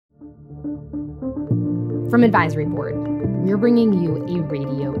From Advisory Board, we're bringing you a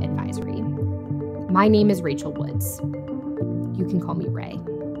radio advisory. My name is Rachel Woods. You can call me Ray.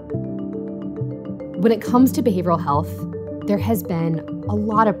 When it comes to behavioral health, there has been a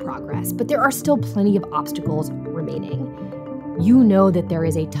lot of progress, but there are still plenty of obstacles remaining. You know that there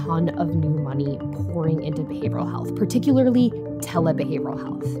is a ton of new money pouring into behavioral health, particularly telebehavioral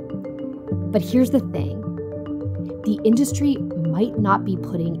health. But here's the thing. The industry might not be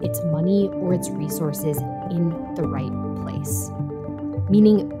putting its money or its resources in the right place,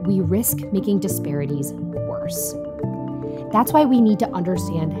 meaning we risk making disparities worse. That's why we need to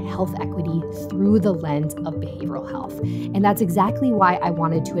understand health equity through the lens of behavioral health. And that's exactly why I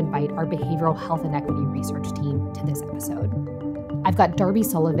wanted to invite our behavioral health and equity research team to this episode. I've got Darby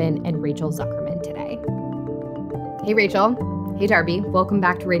Sullivan and Rachel Zuckerman today. Hey, Rachel. Hey, Darby. Welcome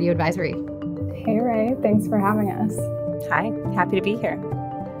back to Radio Advisory. Hey, Ray. Thanks for having us. Hi. Happy to be here.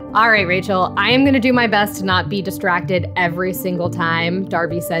 All right, Rachel, I am going to do my best to not be distracted every single time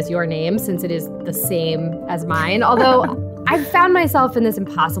Darby says your name, since it is the same as mine. Although I've found myself in this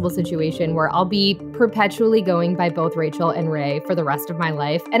impossible situation where I'll be perpetually going by both Rachel and Ray for the rest of my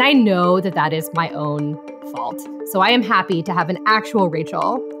life. And I know that that is my own fault. So I am happy to have an actual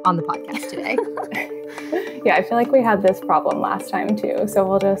Rachel on the podcast today. Yeah, I feel like we had this problem last time too. So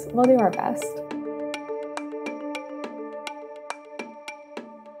we'll do our best.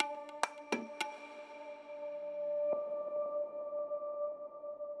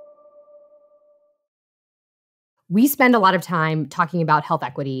 We spend a lot of time talking about health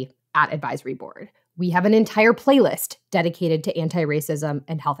equity at Advisory Board. We have an entire playlist dedicated to anti-racism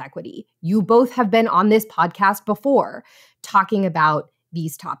and health equity. You both have been on this podcast before talking about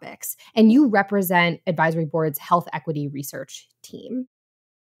these topics, and you represent Advisory Board's health equity research team.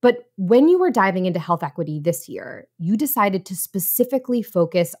 But when you were diving into health equity this year, you decided to specifically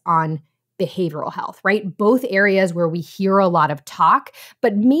focus on behavioral health, right? Both areas where we hear a lot of talk,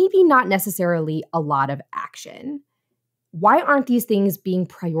 but maybe not necessarily a lot of action. Why aren't these things being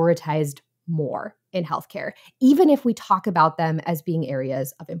prioritized more in healthcare, even if we talk about them as being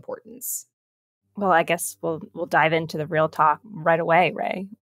areas of importance? Well, I guess we'll dive into the real talk right away, Ray.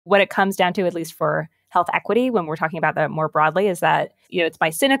 What it comes down to, at least for health equity, when we're talking about that more broadly, is that, it's my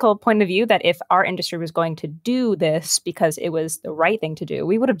cynical point of view that if our industry was going to do this because it was the right thing to do,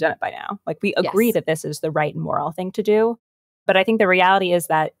 we would have done it by now. Like, we agree that this is the right and moral thing to do. But I think the reality is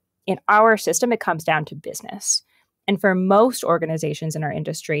that in our system, it comes down to business. And for most organizations in our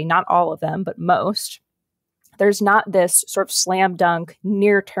industry, not all of them, but most, there's not this sort of slam dunk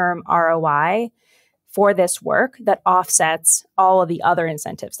near-term ROI for this work that offsets all of the other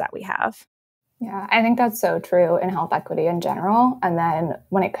incentives that we have. Yeah, I think that's so true in health equity in general. And then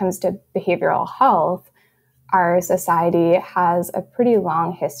when it comes to behavioral health, our society has a pretty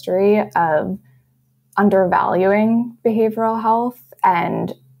long history of undervaluing behavioral health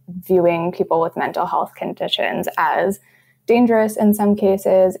and viewing people with mental health conditions as dangerous in some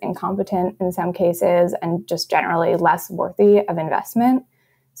cases, incompetent in some cases, and just generally less worthy of investment.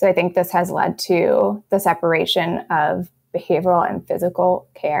 So I think this has led to the separation of behavioral and physical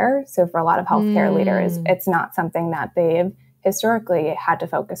care. So for a lot of healthcare leaders, it's not something that they've historically had to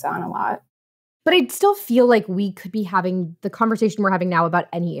focus on a lot. But I still feel like we could be having the conversation we're having now about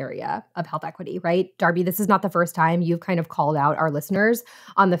any area of health equity, right? Darby, this is not the first time you've kind of called out our listeners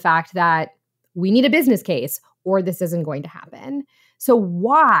on the fact that we need a business case or this isn't going to happen. So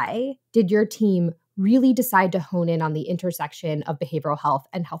why did your team really decide to hone in on the intersection of behavioral health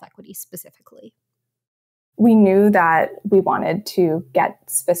and health equity specifically? We knew that we wanted to get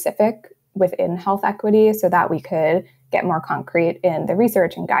specific within health equity so that we could get more concrete in the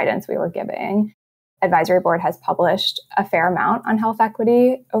research and guidance we were giving. Advisory Board has published a fair amount on health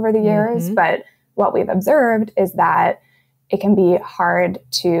equity over the years, but what we've observed is that it can be hard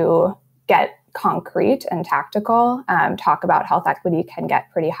to get concrete and tactical. Talk about health equity can get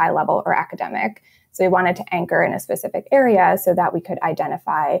pretty high level or academic. So we wanted to anchor in a specific area so that we could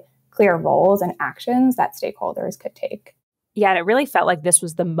identify clear roles and actions that stakeholders could take. Yeah, and it really felt like this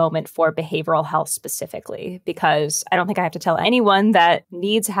was the moment for behavioral health specifically, because I don't think I have to tell anyone that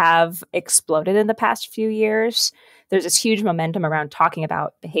needs have exploded in the past few years. There's this huge momentum around talking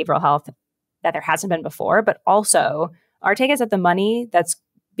about behavioral health that there hasn't been before, but also our take is that the money that's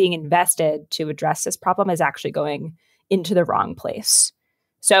being invested to address this problem is actually going into the wrong place.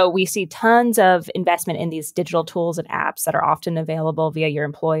 So we see tons of investment in these digital tools and apps that are often available via your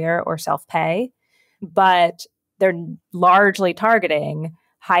employer or self-pay, but they're largely targeting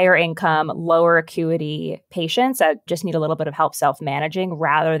higher income, lower acuity patients that just need a little bit of help self-managing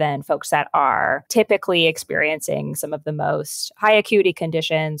rather than folks that are typically experiencing some of the most high acuity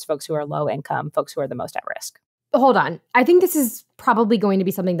conditions, folks who are low income, folks who are the most at risk. Hold on. I think this is probably going to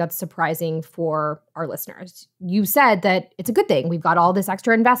be something that's surprising for our listeners. You said that it's a good thing. We've got all this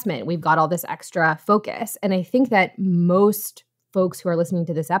extra investment. We've got all this extra focus. And I think that most folks who are listening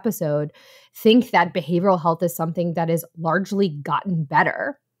to this episode think that behavioral health is something that has largely gotten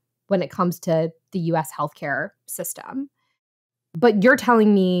better when it comes to the US healthcare system. But you're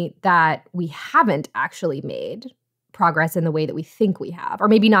telling me that we haven't actually made progress in the way that we think we have, or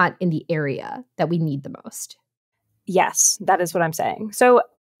maybe not in the area that we need the most. Yes, that is what I'm saying. So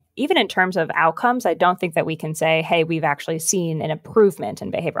even in terms of outcomes, I don't think that we can say, hey, we've actually seen an improvement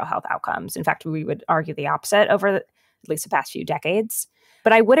in behavioral health outcomes. In fact, we would argue the opposite over at least the past few decades.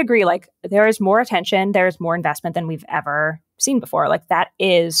 But I would agree, like, there is more attention, there is more investment than we've ever seen before. Like, that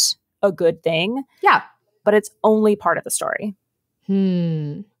is a good thing. Yeah. But it's only part of the story.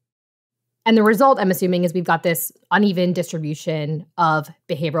 And the result, I'm assuming, is we've got this uneven distribution of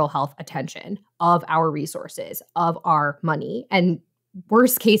behavioral health attention, of our resources, of our money. And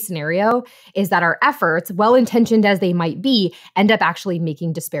worst case scenario is that our efforts, well-intentioned as they might be, end up actually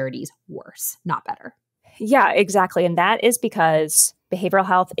making disparities worse, not better. Yeah, exactly. And that is because behavioral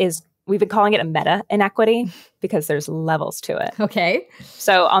health is, we've been calling it a meta inequity because there's levels to it. Okay.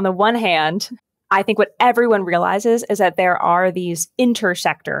 So on the one hand, I think what everyone realizes is that there are these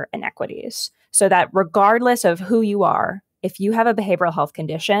intersector inequities. So that regardless of who you are, if you have a behavioral health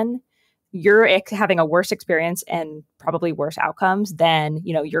condition, you're having a worse experience and probably worse outcomes than,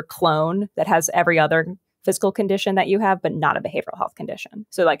 your clone that has every other physical condition that you have, but not a behavioral health condition.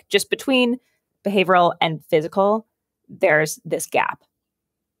 So like just between behavioral and physical, there's this gap.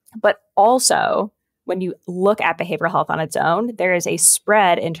 But also, when you look at behavioral health on its own, there is a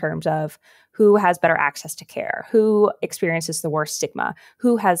spread in terms of who has better access to care, who experiences the worst stigma,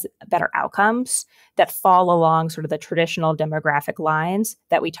 who has better outcomes that fall along sort of the traditional demographic lines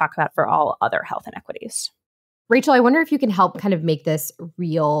that we talk about for all other health inequities. Rachel, I wonder if you can help kind of make this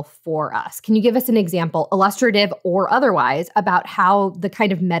real for us. Can you give us an example, illustrative or otherwise, about how the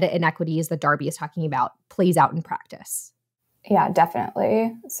kind of meta inequities that Darby is talking about plays out in practice? Yeah,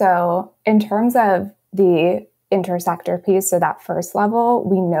 definitely. So in terms of the intersector piece, so that first level,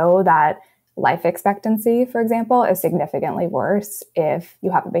 we know that life expectancy, for example, is significantly worse if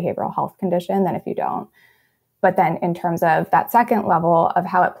you have a behavioral health condition than if you don't. But then in terms of that second level of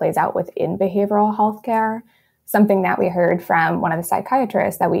how it plays out within behavioral health care, something that we heard from one of the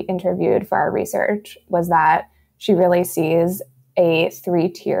psychiatrists that we interviewed for our research was that she really sees a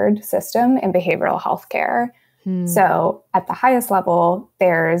 3-tiered system in behavioral health care. So at the highest level,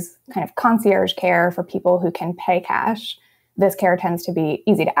 there's kind of concierge care for people who can pay cash. This care tends to be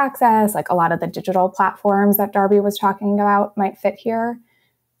easy to access, like a lot of the digital platforms that Darby was talking about might fit here.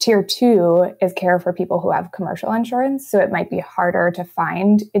 Tier 2 is care for people who have commercial insurance, so it might be harder to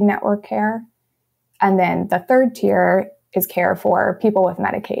find in-network care. And then the third tier is care for people with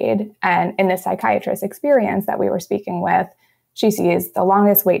Medicaid. And in this psychiatrist experience that we were speaking with, she sees the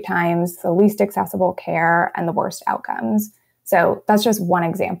longest wait times, the least accessible care, and the worst outcomes. So that's just one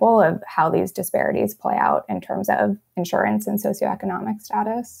example of how these disparities play out in terms of insurance and socioeconomic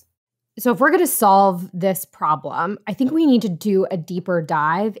status. So if we're going to solve this problem, I think we need to do a deeper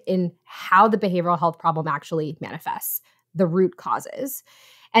dive in how the behavioral health problem actually manifests, the root causes.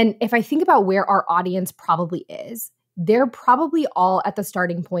 And if I think about where our audience probably is, they're probably all at the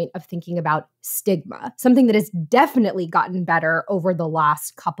starting point of thinking about stigma, something that has definitely gotten better over the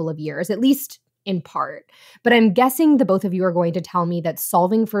last couple of years, at least in part. But I'm guessing the both of you are going to tell me that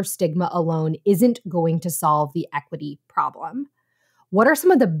solving for stigma alone isn't going to solve the equity problem. What are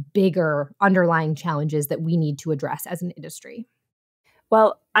some of the bigger underlying challenges that we need to address as an industry?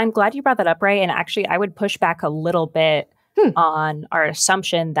 Well, I'm glad you brought that up, Ray. And actually, I would push back a little bit on our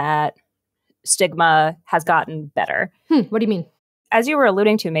assumption that stigma has gotten better. What do you mean? As you were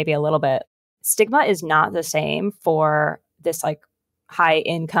alluding to maybe a little bit, stigma is not the same for this like high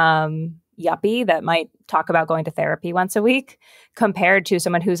income yuppie that might talk about going to therapy once a week compared to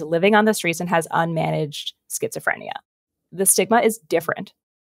someone who's living on the streets and has unmanaged schizophrenia. The stigma is different.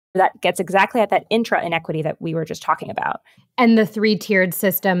 That gets exactly at that intra-inequity that we were just talking about. And the 3-tiered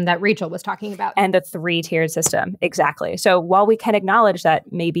system that Rachel was talking about. And the 3-tiered system, exactly. So while we can acknowledge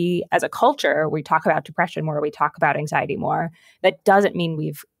that maybe as a culture, we talk about depression more, we talk about anxiety more, that doesn't mean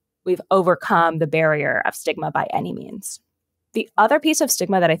we've overcome the barrier of stigma by any means. The other piece of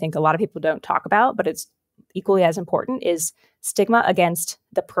stigma that I think a lot of people don't talk about, but it's equally as important, is stigma against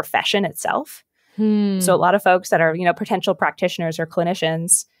the profession itself. So a lot of folks that are, potential practitioners or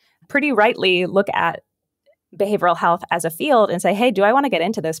clinicians pretty rightly look at behavioral health as a field and say, hey, do I want to get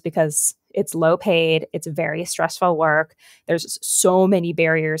into this? Because it's low paid, it's very stressful work. There's so many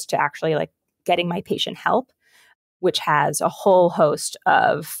barriers to actually getting my patient help, which has a whole host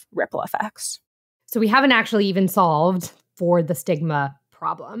of ripple effects. So we haven't actually even solved for the stigma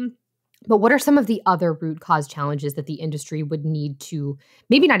problem. But what are some of the other root cause challenges that the industry would need to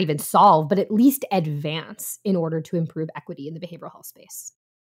maybe not even solve, but at least advance in order to improve equity in the behavioral health space?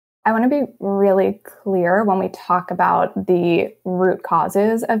 I want to be really clear when we talk about the root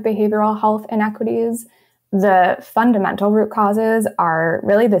causes of behavioral health inequities. The fundamental root causes are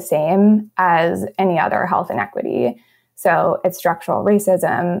really the same as any other health inequity. So it's structural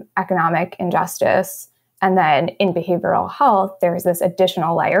racism, economic injustice, and then in behavioral health, there's this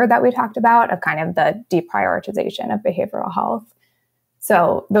additional layer that we talked about of kind of the deprioritization of behavioral health.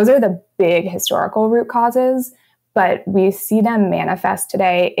 So those are the big historical root causes. But we see them manifest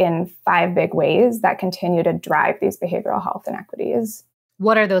today in 5 big ways that continue to drive these behavioral health inequities.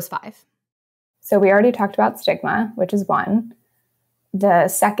 What are those 5? So we already talked about stigma, which is one. The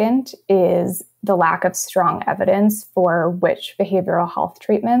second is the lack of strong evidence for which behavioral health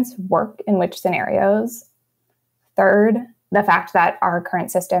treatments work in which scenarios. Third, the fact that our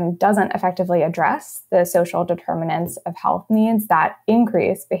current system doesn't effectively address the social determinants of health needs that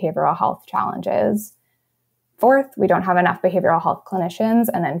increase behavioral health challenges. Fourth, we don't have enough behavioral health clinicians.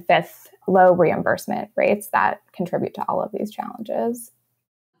 And then fifth, low reimbursement rates that contribute to all of these challenges.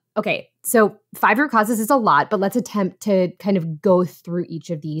 Okay, so 5 root causes is a lot, but let's attempt to kind of go through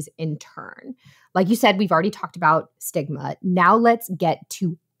each of these in turn. Like you said, we've already talked about stigma. Now let's get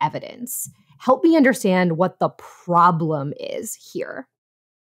to evidence. Help me understand what the problem is here.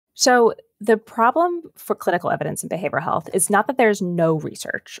 So the problem for clinical evidence in behavioral health is not that there's no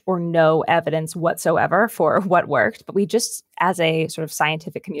research or no evidence whatsoever for what worked, but we just, as a sort of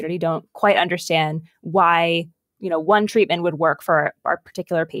scientific community, don't quite understand why, one treatment would work for our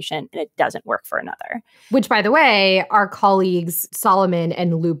particular patient and it doesn't work for another. Which, by the way, our colleagues Sullivan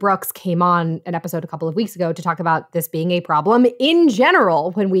and Lou Brooks came on an episode a couple of weeks ago to talk about this being a problem in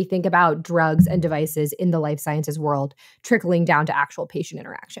general when we think about drugs and devices in the life sciences world trickling down to actual patient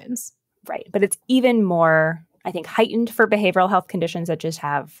interactions. Right. But it's even more, I think, heightened for behavioral health conditions that just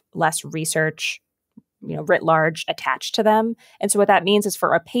have less research, writ large attached to them. And so what that means is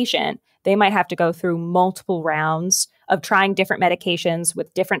for a patient, they might have to go through multiple rounds of trying different medications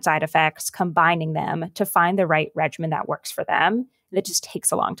with different side effects, combining them to find the right regimen that works for them. And it just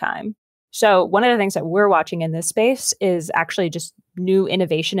takes a long time. So one of the things that we're watching in this space is actually just new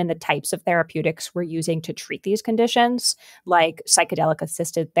innovation in the types of therapeutics we're using to treat these conditions, like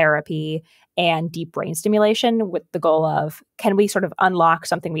psychedelic-assisted therapy and deep brain stimulation, with the goal of, can we sort of unlock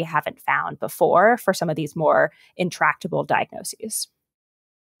something we haven't found before for some of these more intractable diagnoses?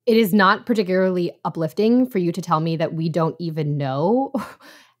 It is not particularly uplifting for you to tell me that we don't even know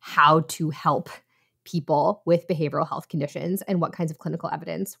how to help people with behavioral health conditions and what kinds of clinical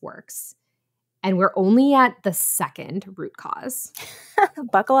evidence works. And we're only at the second root cause.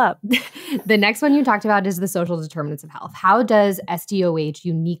 Buckle up. The next one you talked about is the social determinants of health. How does SDoH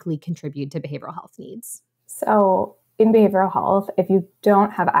uniquely contribute to behavioral health needs? So in behavioral health, if you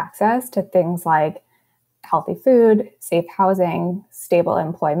don't have access to things like healthy food, safe housing, stable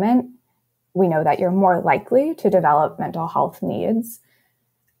employment, we know that you're more likely to develop mental health needs.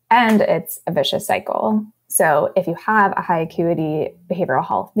 And it's a vicious cycle. So if you have a high acuity behavioral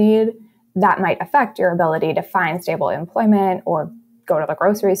health need, that might affect your ability to find stable employment or go to the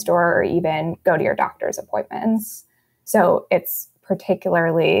grocery store or even go to your doctor's appointments. So it's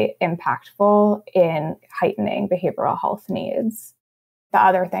particularly impactful in heightening behavioral health needs. The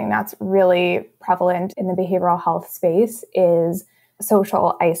other thing that's really prevalent in the behavioral health space is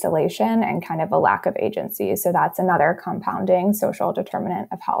social isolation and kind of a lack of agency. So that's another compounding social determinant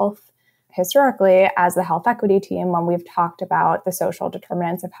of health. Historically, as the health equity team, when we've talked about the social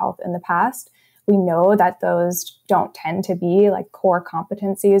determinants of health in the past, we know that those don't tend to be like core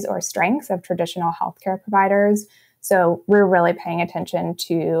competencies or strengths of traditional healthcare providers. So we're really paying attention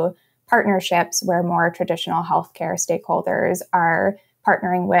to partnerships where more traditional healthcare stakeholders are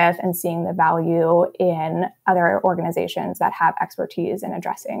partnering with and seeing the value in other organizations that have expertise in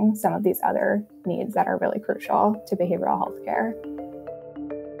addressing some of these other needs that are really crucial to behavioral health care.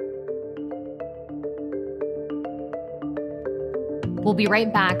 We'll be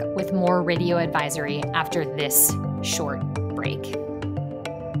right back with more Radio Advisory after this short break.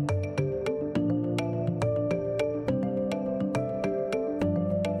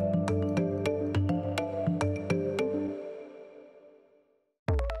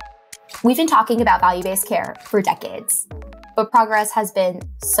 We've been talking about value-based care for decades, but progress has been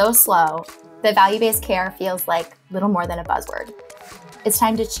so slow that value-based care feels like little more than a buzzword. It's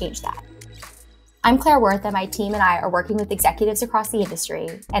time to change that. I'm Claire Worth, and my team and I are working with executives across the industry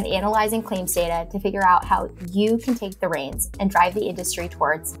and analyzing claims data to figure out how you can take the reins and drive the industry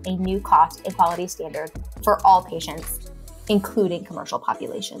towards a new cost and quality standard for all patients, including commercial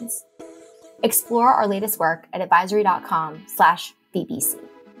populations. Explore our latest work at advisory.com/VBC.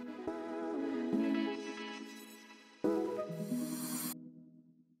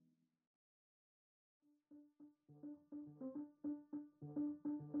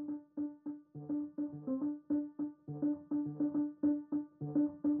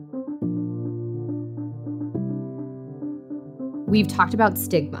 We've talked about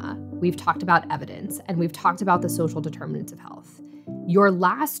stigma, we've talked about evidence, and we've talked about the social determinants of health. Your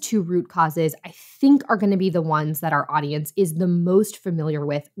last two root causes, I think, are going to be the ones that our audience is the most familiar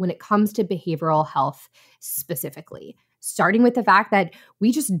with when it comes to behavioral health specifically, starting with the fact that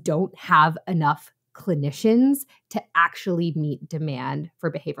we just don't have enough clinicians to actually meet demand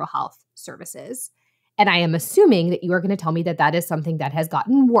for behavioral health services. And I am assuming that you are going to tell me that that is something that has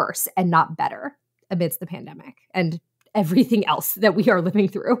gotten worse and not better amidst the pandemic and everything else that we are living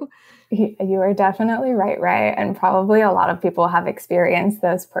through. You are definitely right. And probably a lot of people have experienced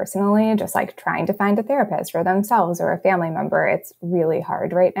this personally, just like trying to find a therapist for themselves or a family member. It's really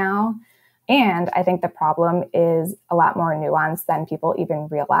hard right now. And I think the problem is a lot more nuanced than people even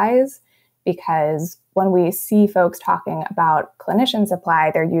realize, because when we see folks talking about clinician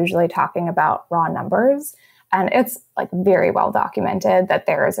supply, they're usually talking about raw numbers. And it's like very well documented that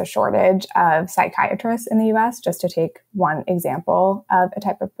there is a shortage of psychiatrists in the US, just to take one example of a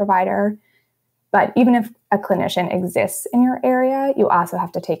type of provider. But even if a clinician exists in your area, you also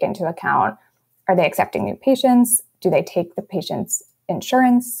have to take into account, are they accepting new patients? Do they take the patient's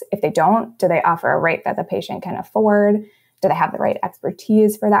insurance? If they don't, do they offer a rate that the patient can afford? Do they have the right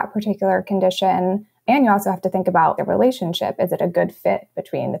expertise for that particular condition? And you also have to think about the relationship. Is it a good fit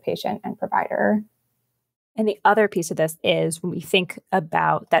between the patient and provider? And the other piece of this is when we think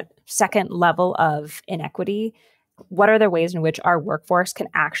about that second level of inequity, what are the ways in which our workforce can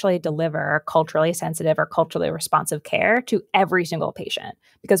actually deliver culturally sensitive or culturally responsive care to every single patient?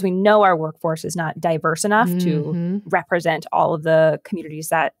 Because we know our workforce is not diverse enough to represent all of the communities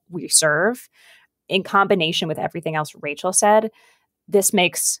that we serve. In combination with everything else Rachel said, this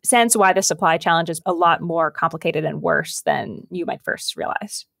makes sense why the supply challenge is a lot more complicated and worse than you might first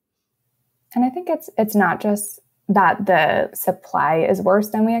realize. And I think it's not just that the supply is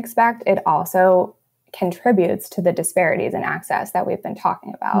worse than we expect. It also contributes to the disparities in access that we've been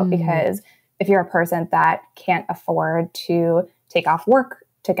talking about. Because if you're a person that can't afford to take off work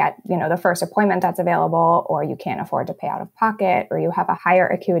to get, the first appointment that's available, or you can't afford to pay out of pocket, or you have a higher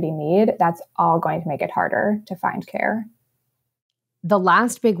acuity need, that's all going to make it harder to find care. The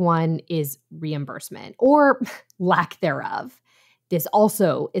last big one is reimbursement, or lack thereof. This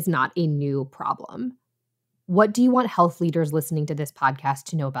also is not a new problem. What do you want health leaders listening to this podcast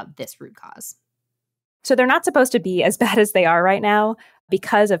to know about this root cause? So they're not supposed to be as bad as they are right now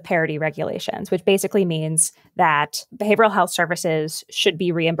because of parity regulations, which basically means that behavioral health services should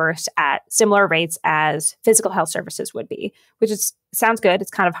be reimbursed at similar rates as physical health services would be, which sounds good.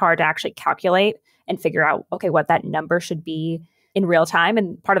 It's kind of hard to actually calculate and figure out, okay, what that number should be in real time.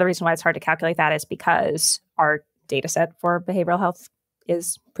 And part of the reason why it's hard to calculate that is because our data set for behavioral health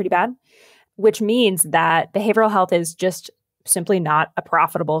is pretty bad, which means that behavioral health is just simply not a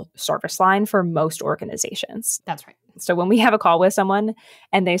profitable service line for most organizations. That's right. So when we have a call with someone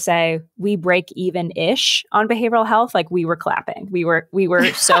and they say we break even-ish on behavioral health, like we were clapping. We were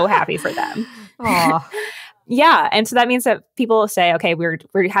so happy for them. Aww. Yeah. And so that means that people say, okay,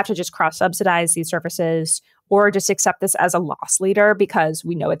 we have to just cross-subsidize these services or just accept this as a loss leader because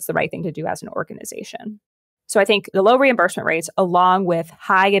we know it's the right thing to do as an organization. So I think the low reimbursement rates, along with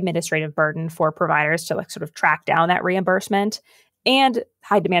high administrative burden for providers to sort of track down that reimbursement, and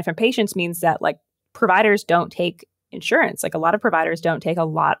high demand from patients means that providers don't take insurance. A lot of providers don't take a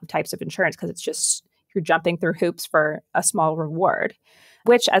lot of types of insurance because it's just you're jumping through hoops for a small reward,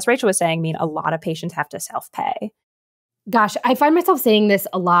 which, as Rachel was saying, mean a lot of patients have to self-pay. Gosh, I find myself saying this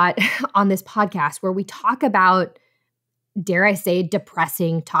a lot on this podcast where we talk about, dare I say,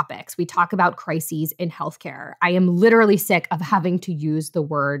 depressing topics. We talk about crises in healthcare. I am literally sick of having to use the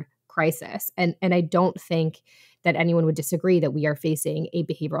word crisis. And I don't think that anyone would disagree that we are facing a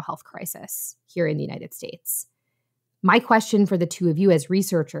behavioral health crisis here in the United States. My question for the two of you as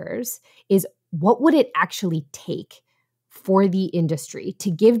researchers is, what would it actually take for the industry to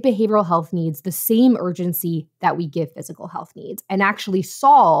give behavioral health needs the same urgency that we give physical health needs and actually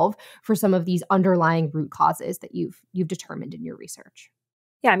solve for some of these underlying root causes that you've determined in your research?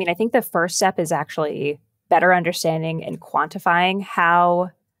 Yeah, I mean, I think the first step is actually better understanding and quantifying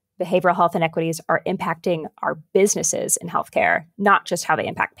how behavioral health inequities are impacting our businesses in healthcare, not just how they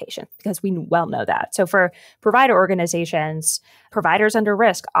impact patients, because we well know that. So for provider organizations, providers under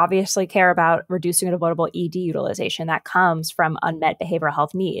risk obviously care about reducing avoidable ED utilization that comes from unmet behavioral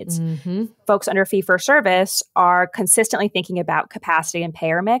health needs. Mm-hmm. Folks under fee-for-service are consistently thinking about capacity and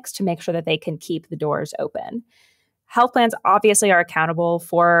payer mix to make sure that they can keep the doors open. Health plans obviously are accountable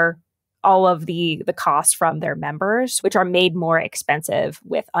for all of the costs from their members, which are made more expensive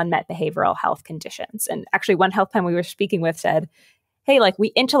with unmet behavioral health conditions. And actually, one health plan we were speaking with said, hey, like we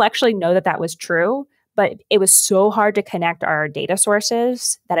intellectually know that that was true, but it was so hard to connect our data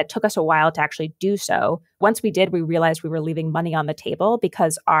sources that it took us a while to actually do so. Once we did, we realized we were leaving money on the table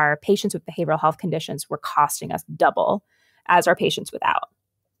because our patients with behavioral health conditions were costing us double as our patients without.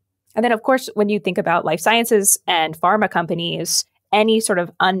 And then, of course, when you think about life sciences and pharma companies, any sort of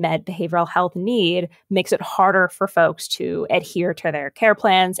unmet behavioral health need makes it harder for folks to adhere to their care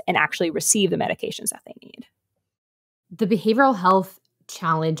plans and actually receive the medications that they need. The behavioral health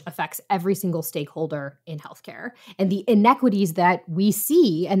challenge affects every single stakeholder in healthcare. And the inequities that we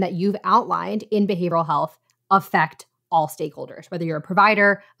see and that you've outlined in behavioral health affect all stakeholders, whether you're a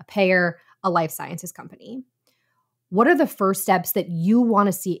provider, a payer, a life sciences company. What are the first steps that you want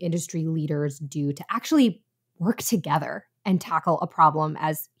to see industry leaders do to actually work together and tackle a problem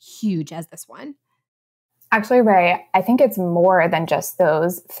as huge as this one? Actually, Ray, I think it's more than just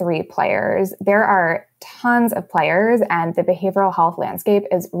those three players. There are tons of players, and the behavioral health landscape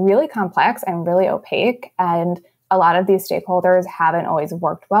is really complex and really opaque. And a lot of these stakeholders haven't always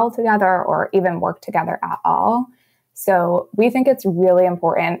worked well together or even worked together at all. So we think it's really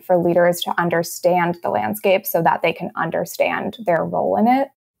important for leaders to understand the landscape so that they can understand their role in it.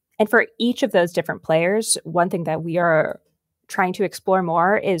 And for each of those different players, one thing that we are trying to explore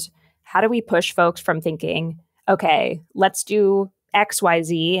more is how do we push folks from thinking, okay, let's do X, Y,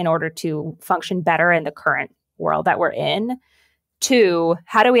 Z in order to function better in the current world that we're in, to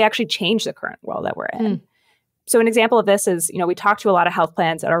how do we actually change the current world that we're in? So an example of this is, we talk to a lot of health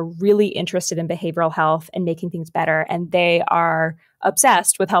plans that are really interested in behavioral health and making things better, and they are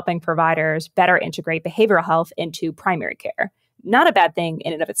obsessed with helping providers better integrate behavioral health into primary care. Not a bad thing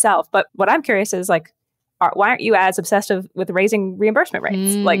in and of itself, but what I'm curious is why aren't you as obsessive with raising reimbursement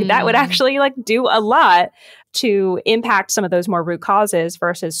rates? Like that would actually do a lot to impact some of those more root causes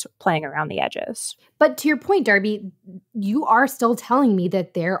versus playing around the edges. But to your point, Darby, you are still telling me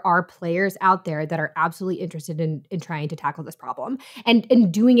that there are players out there that are absolutely interested in trying to tackle this problem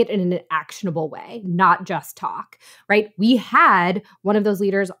and doing it in an actionable way, not just talk, right? We had one of those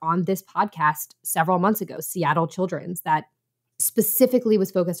leaders on this podcast several months ago, Seattle Children's, that specifically was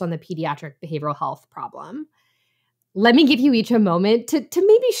focused on the pediatric behavioral health problem. Let me give you each a moment to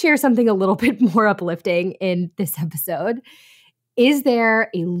maybe share something a little bit more uplifting in this episode. Is there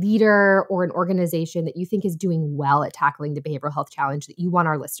a leader or an organization that you think is doing well at tackling the behavioral health challenge that you want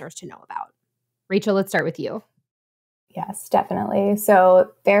our listeners to know about? Rachel, let's start with you. Yes, definitely.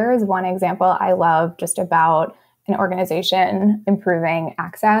 So there's one example I love just about an organization improving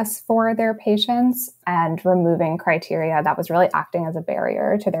access for their patients and removing criteria that was really acting as a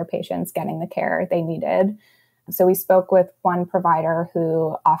barrier to their patients getting the care they needed. So we spoke with one provider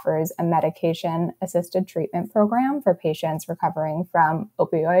who offers a medication-assisted treatment program for patients recovering from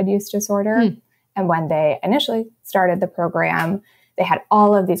opioid use disorder. And when they initially started the program, they had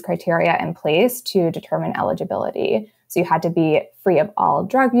all of these criteria in place to determine eligibility. So you had to be free of all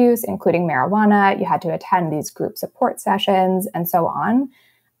drug use, including marijuana. You had to attend these group support sessions and so on.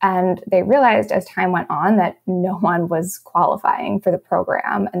 And they realized as time went on that no one was qualifying for the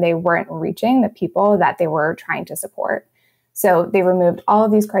program and they weren't reaching the people that they were trying to support. So they removed all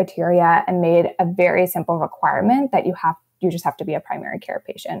of these criteria and made a very simple requirement that you just have to be a primary care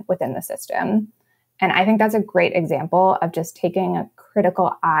patient within the system. And I think that's a great example of just taking a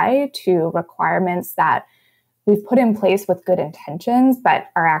critical eye to requirements that we've put in place with good intentions, but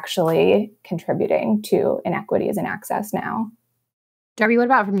are actually contributing to inequities in access now. Darby, what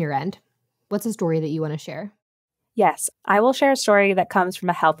about from your end? What's a story that you want to share? Yes, I will share a story that comes from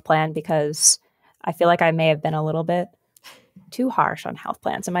a health plan because I feel like I may have been a little bit too harsh on health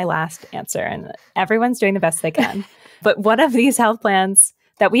plans in my last answer, and everyone's doing the best they can. But one of these health plans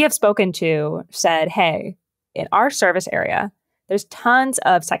that we have spoken to said, hey, in our service area, there's tons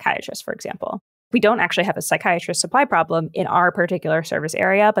of psychiatrists, for example. We don't actually have a psychiatrist supply problem in our particular service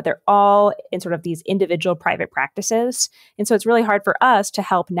area, but they're all in sort of these individual private practices. And so it's really hard for us to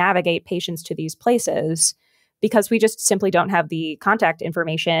help navigate patients to these places because we just simply don't have the contact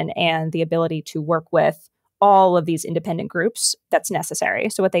information and the ability to work with all of these independent groups that's necessary.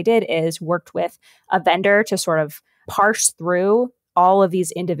 So what they did is worked with a vendor to sort of parse through all of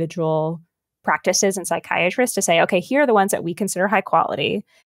these individual practices and psychiatrists to say, okay, here are the ones that we consider high quality.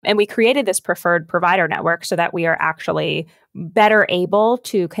 And we created this preferred provider network so that we are actually better able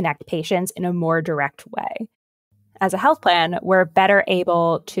to connect patients in a more direct way. As a health plan, we're better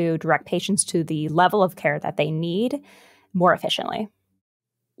able to direct patients to the level of care that they need more efficiently.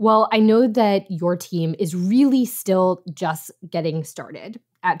 Well, I know that your team is really still just getting started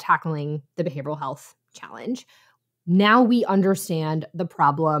at tackling the behavioral health challenge. Now we understand the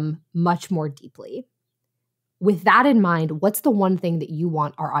problem much more deeply. With that in mind, what's the one thing that you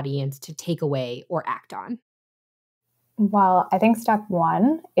want our audience to take away or act on? Well, I think step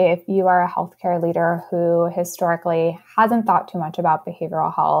one, if you are a healthcare leader who historically hasn't thought too much about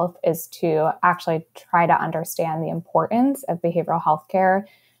behavioral health, is to actually try to understand the importance of behavioral health care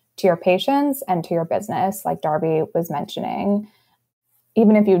to your patients and to your business, like Darby was mentioning.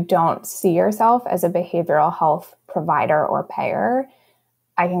 Even if you don't see yourself as a behavioral health provider or payer,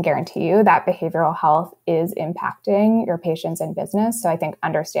 I can guarantee you that behavioral health is impacting your patients and business. So I think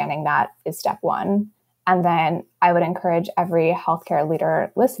understanding that is step one. And then I would encourage every healthcare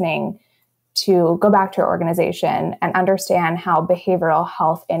leader listening to go back to your organization and understand how behavioral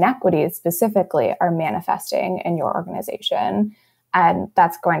health inequities specifically are manifesting in your organization. And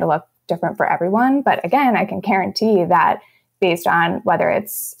that's going to look different for everyone. But again, I can guarantee that based on whether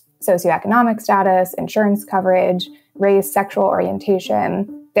it's socioeconomic status, insurance coverage, race, sexual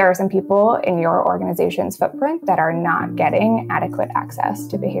orientation, there are some people in your organization's footprint that are not getting adequate access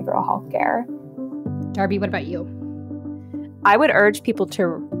to behavioral health care. Darby, what about you? I would urge people to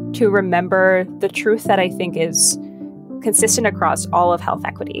remember the truth that I think is consistent across all of health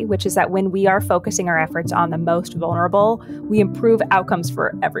equity, which is that when we are focusing our efforts on the most vulnerable, we improve outcomes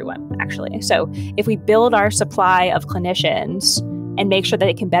for everyone, actually. So if we build our supply of clinicians and make sure that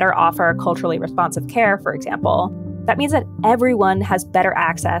it can better offer culturally responsive care, for example, that means that everyone has better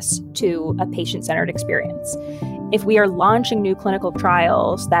access to a patient-centered experience. If we are launching new clinical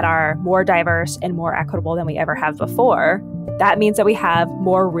trials that are more diverse and more equitable than we ever have before, that means that we have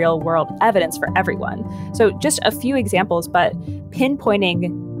more real-world evidence for everyone. So just a few examples, but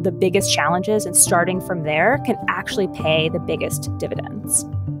pinpointing the biggest challenges and starting from there can actually pay the biggest dividends.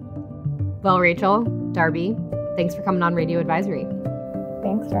 Well, Rachel, Darby, thanks for coming on Radio Advisory.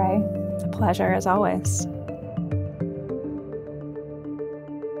 Thanks, Ray. It's a pleasure, as always.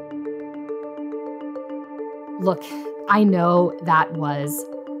 Look, I know that was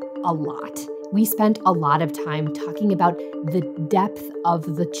a lot. We spent a lot of time talking about the depth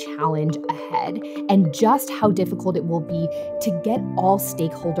of the challenge ahead and just how difficult it will be to get all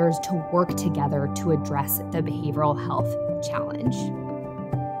stakeholders to work together to address the behavioral health challenge.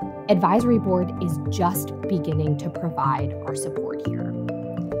 Advisory Board is just beginning to provide our support here.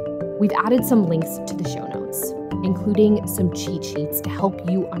 We've added some links to the show notes, including some cheat sheets to help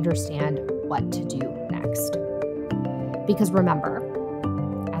you understand what to do next. Because remember,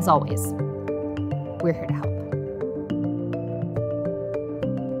 as always, we're here to help.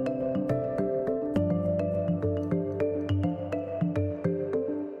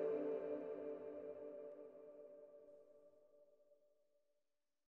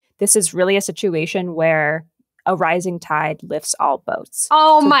 This is really a situation where a rising tide lifts all boats.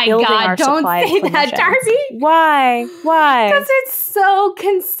 Oh so my God, don't say that, Darby. Why? Because it's so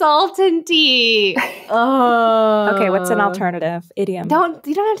consultant-y. Oh. Okay, what's an alternative idiom? You don't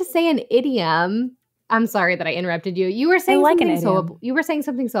have to say an idiom. I'm sorry that I interrupted you. You were saying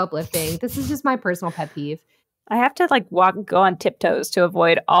something so uplifting. This is just my personal pet peeve. I have to go on tiptoes to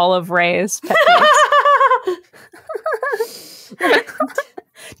avoid all of Ray's pet peeves.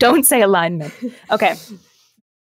 Don't say alignment. Okay.